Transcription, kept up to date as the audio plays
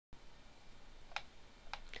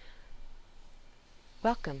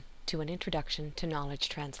Welcome to an Introduction to Knowledge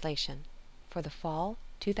Translation for the Fall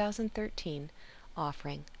 2013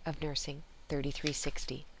 offering of Nursing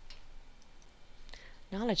 3360.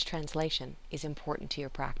 Knowledge translation is important to your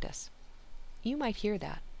practice. You might hear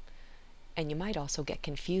that, and you might also get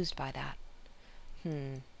confused by that.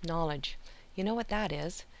 Knowledge, you know what that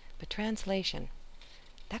is, but translation,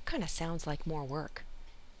 that kind of sounds like more work,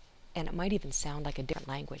 and it might even sound like a different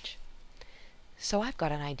language. So I've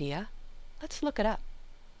got an idea. Let's look it up.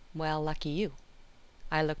 Well, lucky you.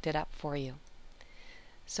 I looked it up for you.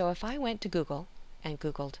 So if I went to Google and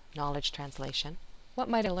Googled knowledge translation, what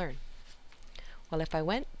might I learn? Well, if I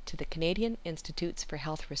went to the Canadian Institutes for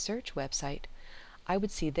Health Research website, I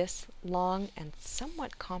would see this long and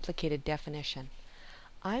somewhat complicated definition.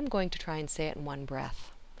 I'm going to try and say it in one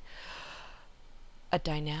breath. A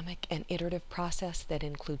dynamic and iterative process that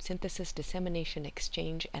includes synthesis, dissemination,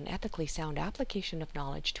 exchange, and ethically sound application of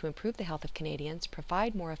knowledge to improve the health of Canadians,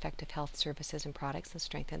 provide more effective health services and products, and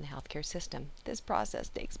strengthen the healthcare system. This process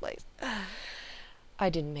takes place. I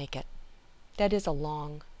didn't make it. That is a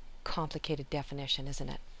long, complicated definition, isn't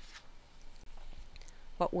it?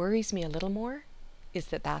 What worries me a little more is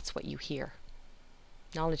that that's what you hear.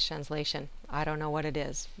 Knowledge translation, I don't know what it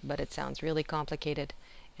is, but it sounds really complicated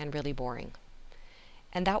and really boring.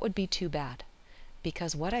 And that would be too bad,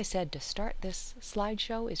 because what I said to start this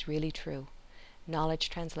slideshow is really true. Knowledge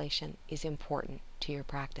translation is important to your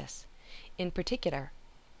practice. In particular,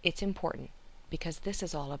 it's important because this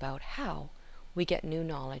is all about how we get new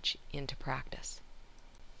knowledge into practice.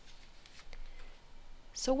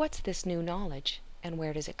 So what's this new knowledge, and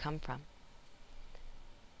where does it come from?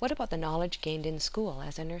 What about the knowledge gained in school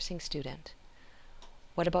as a nursing student?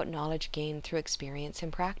 What about knowledge gained through experience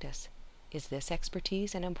in practice? Is this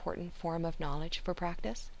expertise an important form of knowledge for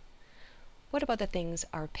practice? What about the things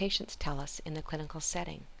our patients tell us in the clinical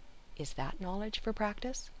setting? Is that knowledge for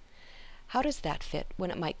practice? How does that fit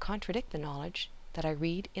when it might contradict the knowledge that I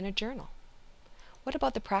read in a journal? What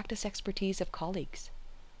about the practice expertise of colleagues?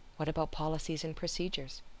 What about policies and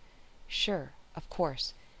procedures? Sure, of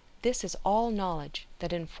course, this is all knowledge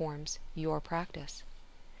that informs your practice.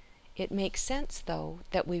 It makes sense, though,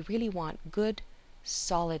 that we really want good,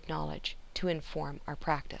 solid knowledge to inform our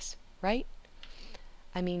practice, right?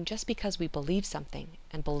 I mean, just because we believe something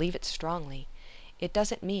and believe it strongly, it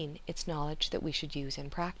doesn't mean it's knowledge that we should use in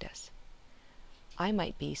practice. I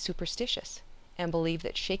might be superstitious and believe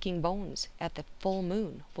that shaking bones at the full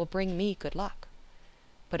moon will bring me good luck,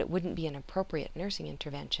 but it wouldn't be an appropriate nursing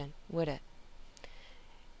intervention, would it?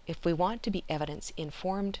 If we want to be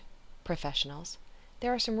evidence-informed professionals,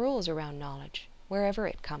 there are some rules around knowledge, wherever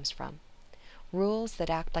it comes from. Rules that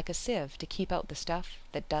act like a sieve to keep out the stuff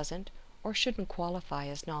that doesn't or shouldn't qualify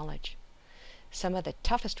as knowledge. Some of the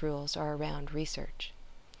toughest rules are around research.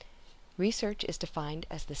 Research is defined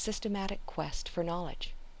as the systematic quest for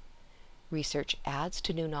knowledge. Research adds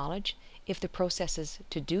to new knowledge if the processes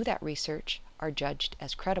to do that research are judged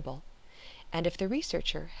as credible, and if the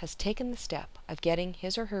researcher has taken the step of getting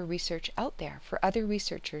his or her research out there for other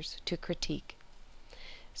researchers to critique.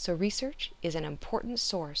 So research is an important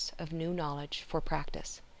source of new knowledge for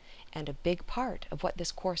practice, and a big part of what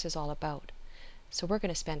this course is all about. So we're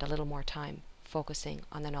going to spend a little more time focusing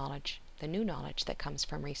on the new knowledge that comes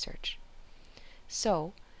from research.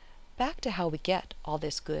 So, back to how we get all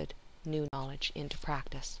this good, new knowledge into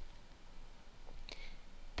practice.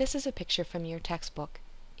 This is a picture from your textbook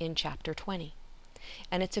in Chapter 20,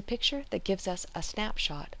 and it's a picture that gives us a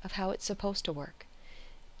snapshot of how it's supposed to work.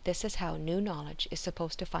 This is how new knowledge is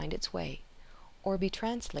supposed to find its way, or be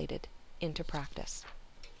translated, into practice.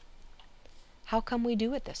 How come we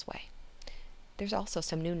do it this way? There's also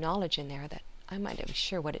some new knowledge in there that I might not be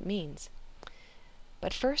sure what it means.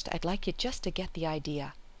 But first, I'd like you just to get the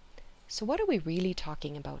idea. So what are we really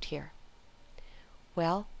talking about here?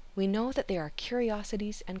 Well, we know that there are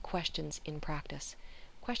curiosities and questions in practice,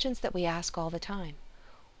 questions that we ask all the time.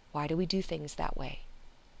 Why do we do things that way?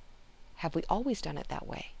 Have we always done it that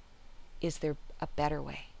way? Is there a better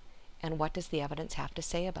way? And what does the evidence have to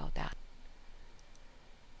say about that?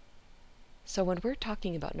 So when we're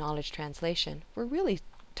talking about knowledge translation, we're really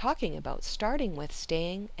talking about starting with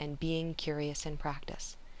staying and being curious in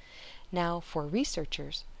practice. Now, for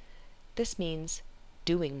researchers, this means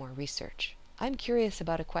doing more research. I'm curious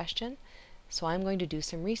about a question, so I'm going to do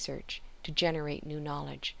some research to generate new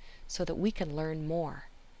knowledge so that we can learn more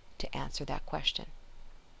to answer that question.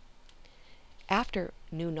 After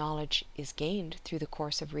new knowledge is gained through the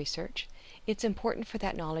course of research, it's important for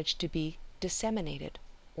that knowledge to be disseminated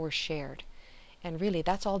or shared. And really,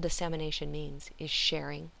 that's all dissemination means, is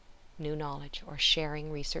sharing new knowledge or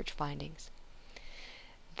sharing research findings.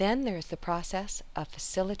 Then there is the process of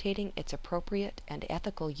facilitating its appropriate and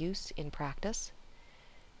ethical use in practice,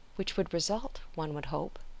 which would result, one would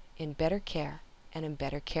hope, in better care and in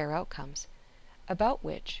better care outcomes, about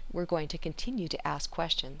which we're going to continue to ask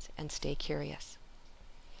questions and stay curious.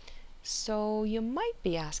 So you might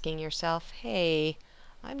be asking yourself, hey,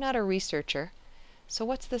 I'm not a researcher, so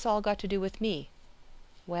what's this all got to do with me?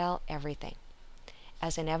 Well, everything.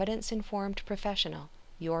 As an evidence-informed professional,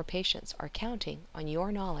 your patients are counting on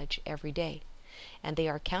your knowledge every day, and they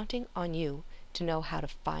are counting on you to know how to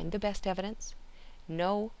find the best evidence,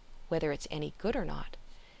 know whether it's any good or not,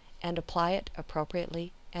 and apply it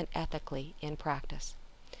appropriately and ethically in practice.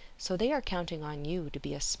 So they are counting on you to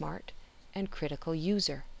be a smart and critical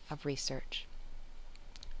user of research.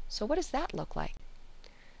 So what does that look like?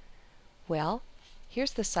 Well,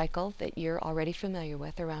 here's the cycle that you're already familiar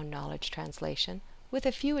with around knowledge translation, with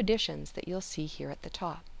a few additions that you'll see here at the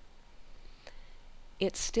top.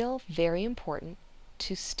 It's still very important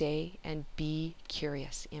to stay and be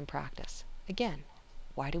curious in practice. Again,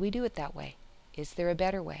 why do we do it that way? Is there a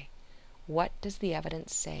better way? What does the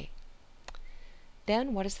evidence say?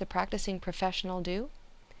 Then what does the practicing professional do?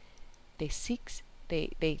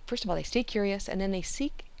 First of all, they stay curious, and then they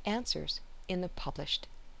seek answers in the published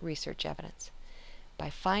research evidence by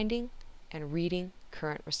finding and reading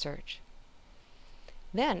current research.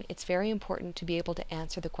 Then it's very important to be able to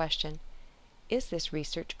answer the question, is this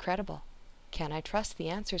research credible? Can I trust the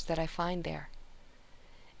answers that I find there?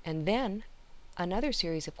 And then another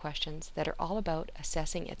series of questions that are all about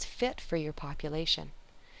assessing its fit for your population.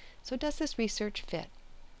 So does this research fit?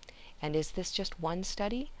 And is this just one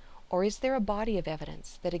study, or is there a body of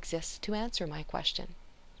evidence that exists to answer my question?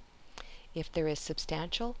 If there is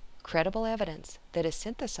substantial, credible evidence that is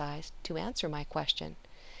synthesized to answer my question,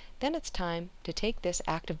 then it's time to take this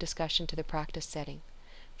active discussion to the practice setting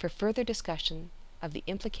for further discussion of the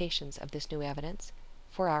implications of this new evidence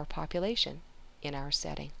for our population in our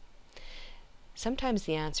setting. Sometimes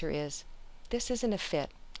the answer is, this isn't a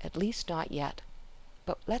fit, at least not yet,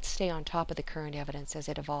 but let's stay on top of the current evidence as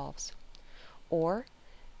it evolves. Or,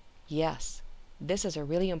 yes, this is a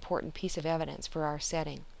really important piece of evidence for our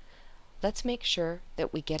setting. Let's make sure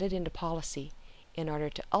that we get it into policy in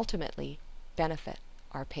order to ultimately benefit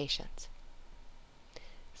our patients.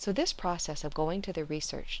 So this process of going to the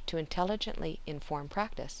research to intelligently inform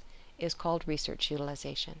practice is called research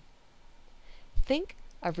utilization. Think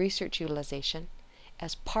of research utilization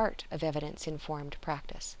as part of evidence-informed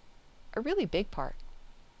practice, a really big part.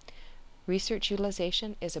 Research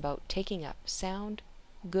utilization is about taking up sound,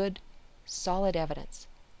 good, solid evidence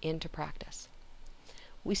into practice.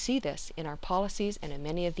 We see this in our policies and in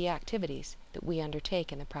many of the activities that we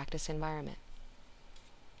undertake in the practice environment.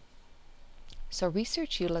 So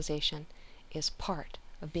research utilization is part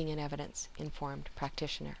of being an evidence-informed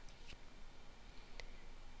practitioner.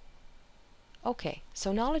 Okay,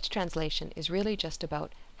 so knowledge translation is really just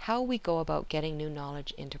about how we go about getting new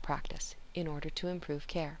knowledge into practice in order to improve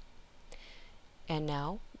care. And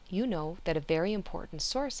now you know that a very important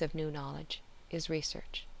source of new knowledge is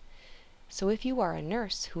research. So if you are a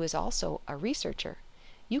nurse who is also a researcher,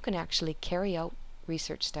 you can actually carry out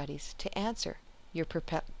research studies to answer your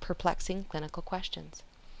perplexing clinical questions.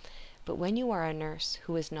 But when you are a nurse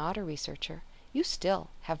who is not a researcher, you still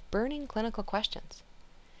have burning clinical questions.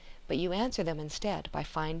 But you answer them instead by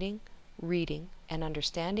finding, reading, and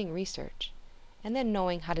understanding research, and then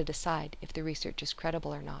knowing how to decide if the research is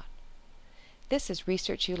credible or not. This is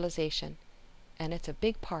research utilization, and it's a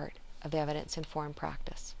big part of evidence-informed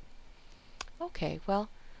practice. Okay, well,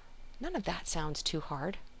 none of that sounds too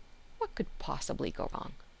hard. What could possibly go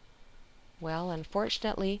wrong? Well,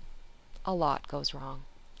 unfortunately, a lot goes wrong.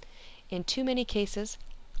 In too many cases,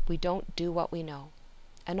 we don't do what we know.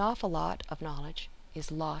 An awful lot of knowledge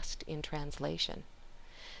is lost in translation.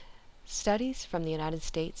 Studies from the United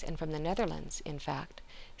States and from the Netherlands, in fact,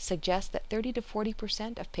 suggest that 30 to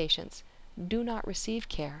 40% of patients do not receive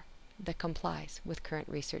care that complies with current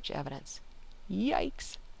research evidence.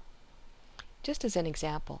 Yikes! Just as an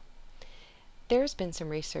example, there's been some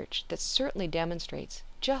research that certainly demonstrates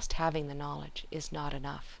just having the knowledge is not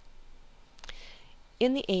enough.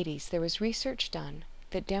 In the 80s, there was research done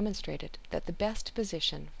that demonstrated that the best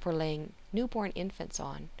position for laying newborn infants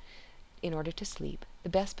on in order to sleep, the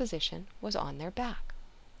best position was on their back.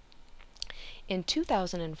 In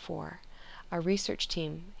 2004, a research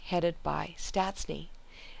team headed by Statsny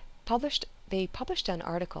published an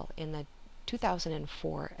article in the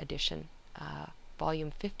 2004 edition,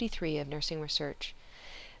 volume 53 of Nursing Research,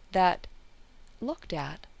 that looked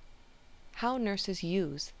at how nurses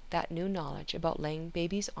use that new knowledge about laying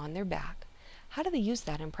babies on their back. How do they use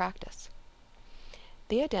that in practice?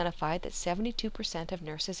 They identified that 72% of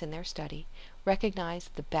nurses in their study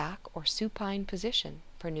recognized the back or supine position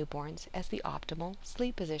for newborns as the optimal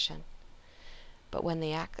sleep position. But when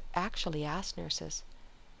they actually asked nurses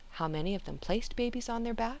how many of them placed babies on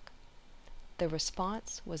their back, the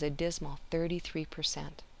response was a dismal 33%.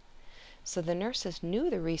 So the nurses knew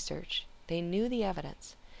the research, they knew the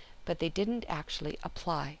evidence, but they didn't actually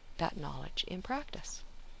apply that knowledge in practice.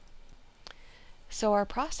 So our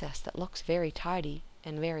process that looks very tidy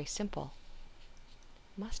and very simple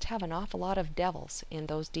must have an awful lot of devils in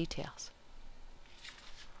those details.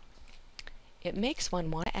 It makes one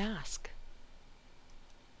want to ask,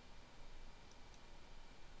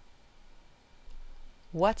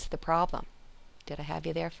 what's the problem? Did I have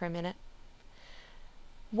you there for a minute?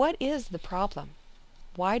 What is the problem?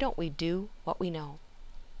 Why don't we do what we know?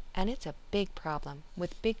 And it's a big problem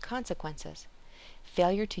with big consequences.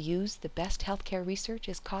 Failure to use the best healthcare research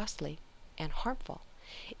is costly and harmful.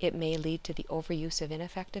 It may lead to the overuse of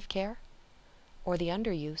ineffective care or the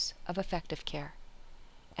underuse of effective care,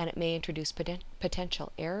 and it may introduce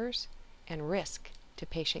potential errors and risk to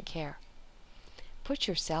patient care. Put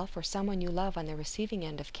yourself or someone you love on the receiving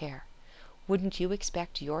end of care. Wouldn't you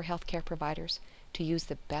expect your healthcare providers to use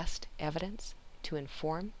the best evidence to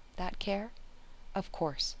inform that care? Of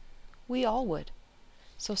course, we all would.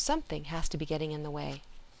 So something has to be getting in the way.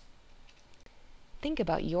 Think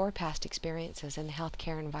about your past experiences in the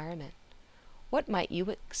healthcare environment. What might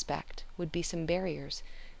you expect would be some barriers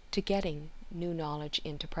to getting new knowledge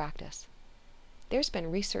into practice? There's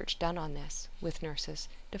been research done on this with nurses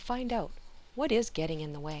to find out what is getting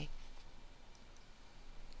in the way.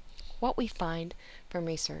 What we find from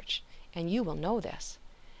research, and you will know this,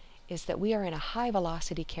 is that we are in a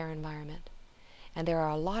high-velocity care environment, and there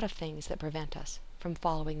are a lot of things that prevent us from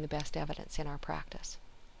following the best evidence in our practice.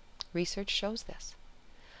 Research shows this.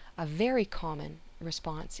 A very common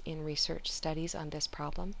response in research studies on this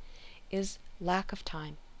problem is lack of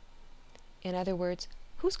time. In other words,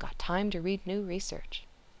 who's got time to read new research?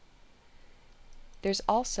 There's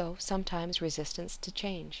also sometimes resistance to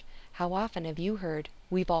change. How often have you heard,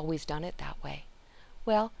 "We've always done it that way"?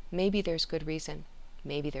 Well, maybe there's good reason,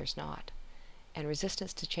 maybe there's not. And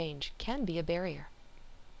resistance to change can be a barrier.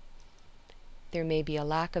 There may be a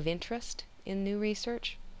lack of interest in new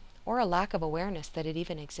research, or a lack of awareness that it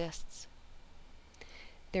even exists.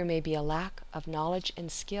 There may be a lack of knowledge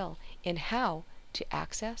and skill in how to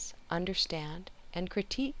access, understand, and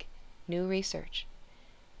critique new research,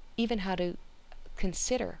 even how to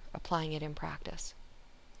consider applying it in practice.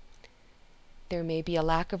 There may be a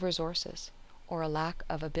lack of resources, or a lack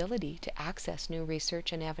of ability to access new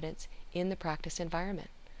research and evidence in the practice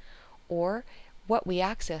environment. Or what we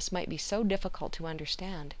access might be so difficult to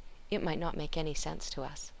understand, it might not make any sense to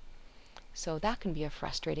us. So that can be a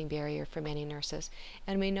frustrating barrier for many nurses,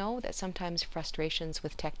 and we know that sometimes frustrations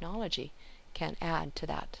with technology can add to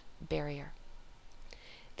that barrier.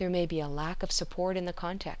 There may be a lack of support in the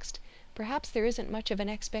context. Perhaps there isn't much of an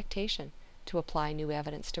expectation to apply new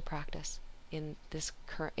evidence to practice in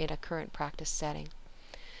a current practice setting.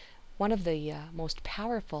 One of the most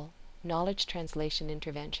powerful knowledge translation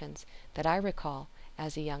interventions that I recall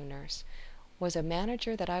as a young nurse was a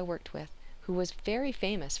manager that I worked with who was very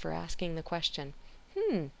famous for asking the question,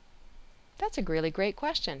 that's a really great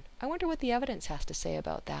question. I wonder what the evidence has to say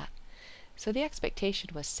about that. So the expectation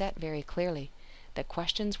was set very clearly that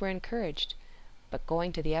questions were encouraged, but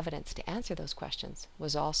going to the evidence to answer those questions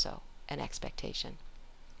was also an expectation.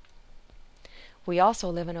 We also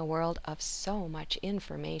live in a world of so much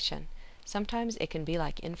information. Sometimes it can be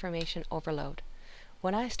like information overload.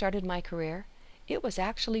 When I started my career, it was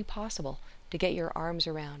actually possible to get your arms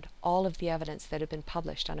around all of the evidence that had been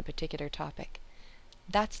published on a particular topic.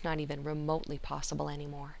 That's not even remotely possible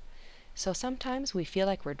anymore. So sometimes we feel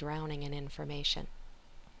like we're drowning in information.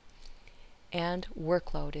 And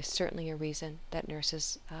workload is certainly a reason that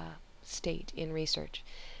nurses state in research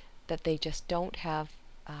that they just don't have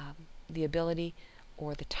the ability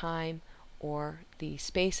or the time or the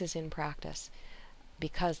spaces in practice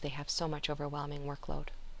because they have so much overwhelming workload.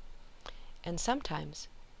 And sometimes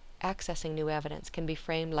accessing new evidence can be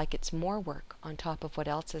framed like it's more work on top of what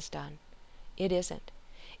else is done. It isn't.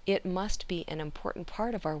 It must be an important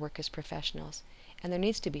part of our work as professionals, and there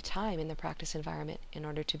needs to be time in the practice environment in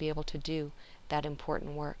order to be able to do that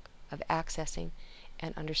important work of accessing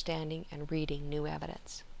and understanding and reading new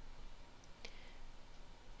evidence.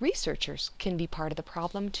 Researchers can be part of the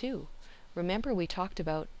problem too. Remember we talked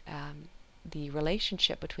about the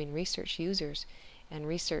relationship between research users and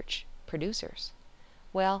research producers.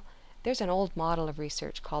 Well, there's an old model of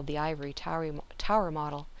research called the ivory tower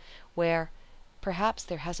model, where Perhaps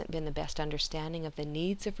there hasn't been the best understanding of the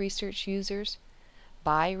needs of research users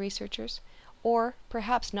by researchers, or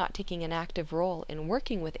perhaps not taking an active role in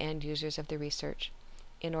working with end users of the research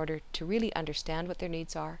in order to really understand what their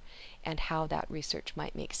needs are and how that research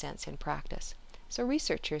might make sense in practice. So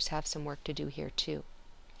researchers have some work to do here too.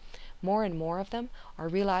 More and more of them are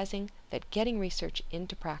realizing that getting research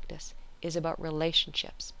into practice is about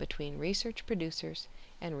relationships between research producers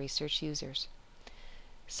and research users.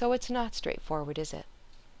 So it's not straightforward, is it?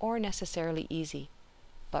 Or necessarily easy,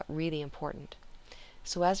 but really important.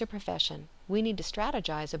 So as a profession, we need to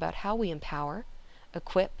strategize about how we empower,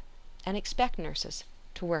 equip, and expect nurses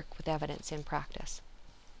to work with evidence in practice.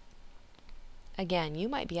 Again, you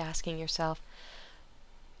might be asking yourself,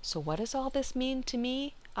 so what does all this mean to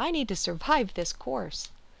me? I need to survive this course.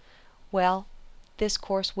 Well, this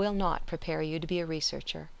course will not prepare you to be a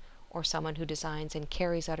researcher or someone who designs and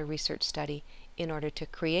carries out a research study in order to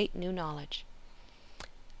create new knowledge.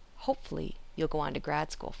 Hopefully, you'll go on to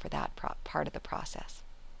grad school for that part of the process.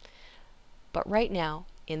 But right now,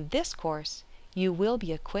 in this course, you will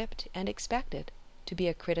be equipped and expected to be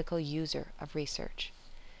a critical user of research.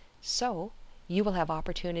 So, you will have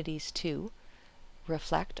opportunities to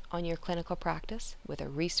reflect on your clinical practice with a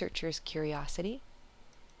researcher's curiosity.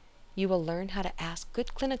 You will learn how to ask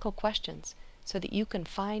good clinical questions so that you can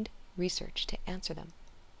find research to answer them.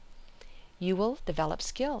 You will develop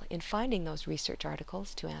skill in finding those research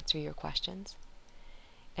articles to answer your questions.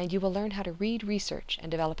 And you will learn how to read research and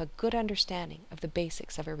develop a good understanding of the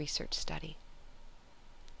basics of a research study.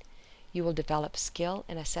 You will develop skill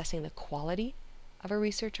in assessing the quality of a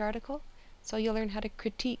research article, so you'll learn how to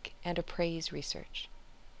critique and appraise research.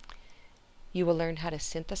 You will learn how to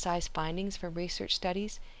synthesize findings from research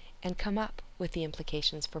studies and come up with the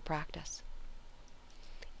implications for practice.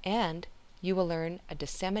 And you will learn a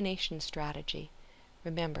dissemination strategy.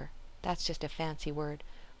 Remember, that's just a fancy word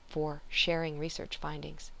for sharing research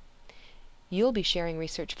findings. You'll be sharing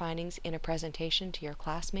research findings in a presentation to your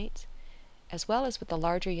classmates, as well as with the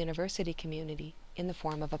larger university community in the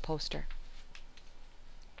form of a poster.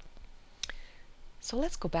 So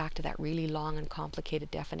let's go back to that really long and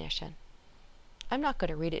complicated definition. I'm not going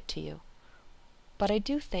to read it to you, but I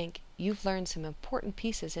do think you've learned some important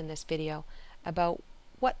pieces in this video about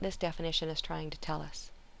what this definition is trying to tell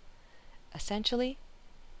us. Essentially,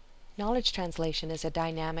 knowledge translation is a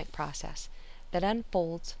dynamic process that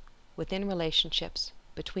unfolds within relationships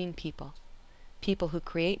between people who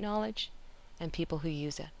create knowledge and people who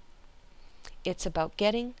use it. It's about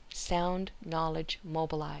getting sound knowledge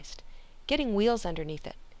mobilized, getting wheels underneath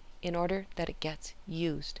it in order that it gets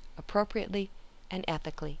used appropriately and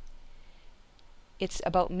ethically. It's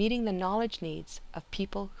about meeting the knowledge needs of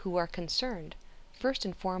people who are concerned, first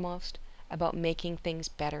and foremost, about making things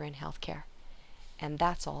better in healthcare. And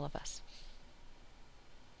that's all of us.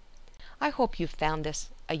 I hope you've found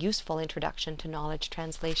this a useful introduction to knowledge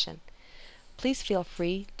translation. Please feel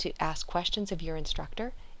free to ask questions of your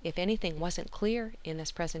instructor if anything wasn't clear in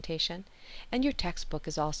this presentation, and your textbook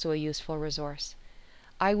is also a useful resource.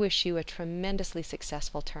 I wish you a tremendously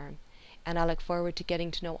successful term, and I look forward to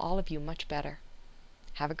getting to know all of you much better.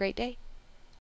 Have a great day.